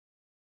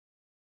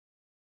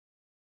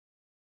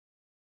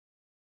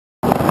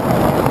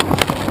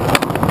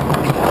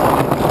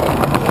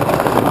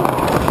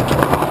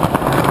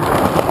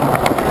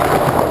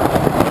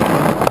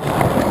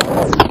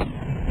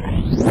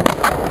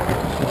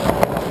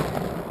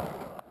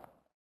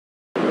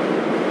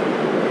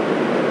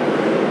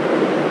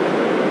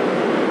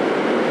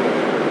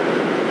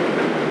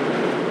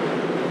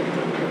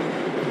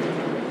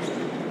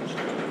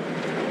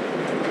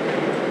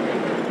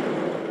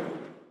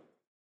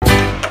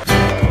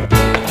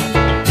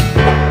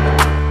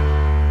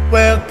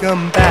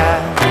welcome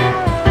back.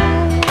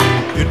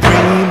 Your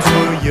dreams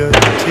were your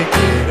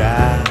ticket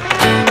out.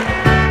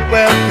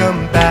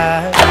 Welcome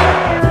back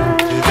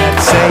to that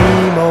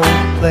same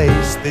old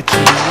place that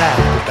you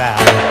laughed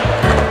about.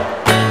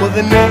 Well,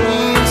 the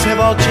names have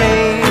all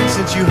changed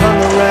since you hung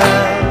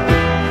around,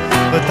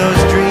 but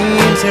those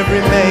dreams have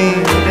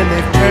remained and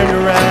they've turned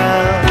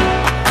around.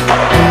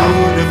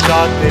 Who'd have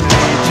thought they'd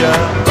lead ya?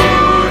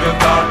 Who'd have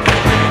thought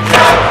they'd lead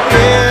ya?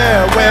 Yeah,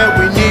 where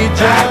we need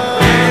ya.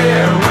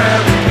 Yeah, where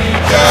we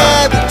need ya.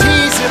 Yeah, we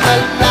tease him a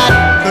lot,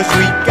 'cause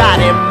we got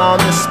him on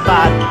the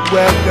spot.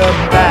 Welcome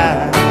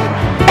back.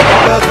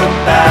 Welcome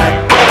back.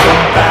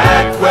 Welcome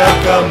back.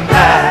 Welcome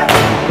back.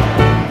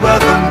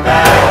 Welcome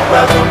back.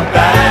 Welcome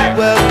back.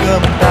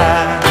 Welcome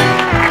back.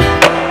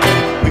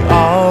 We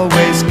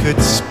always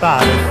could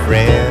spot a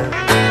friend.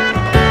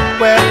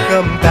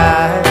 Welcome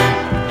back.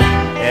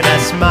 And I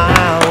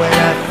smile when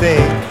I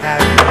think how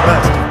you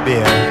must have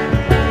been.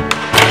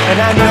 And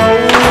I know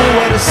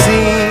what a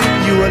scene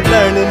you were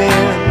learning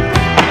in.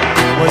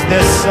 Was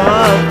there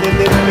something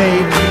that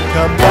made you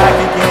come back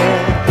again?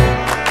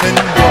 And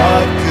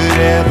what could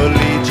ever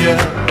lead you?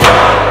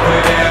 What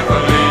could ever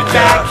lead you?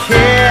 Back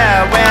here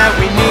where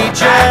we need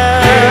you.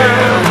 Back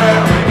here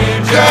where we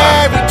need you.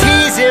 Yeah, we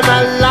tease him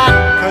a lot,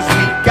 'cause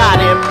we got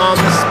him on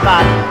the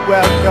spot.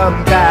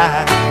 Welcome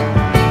back.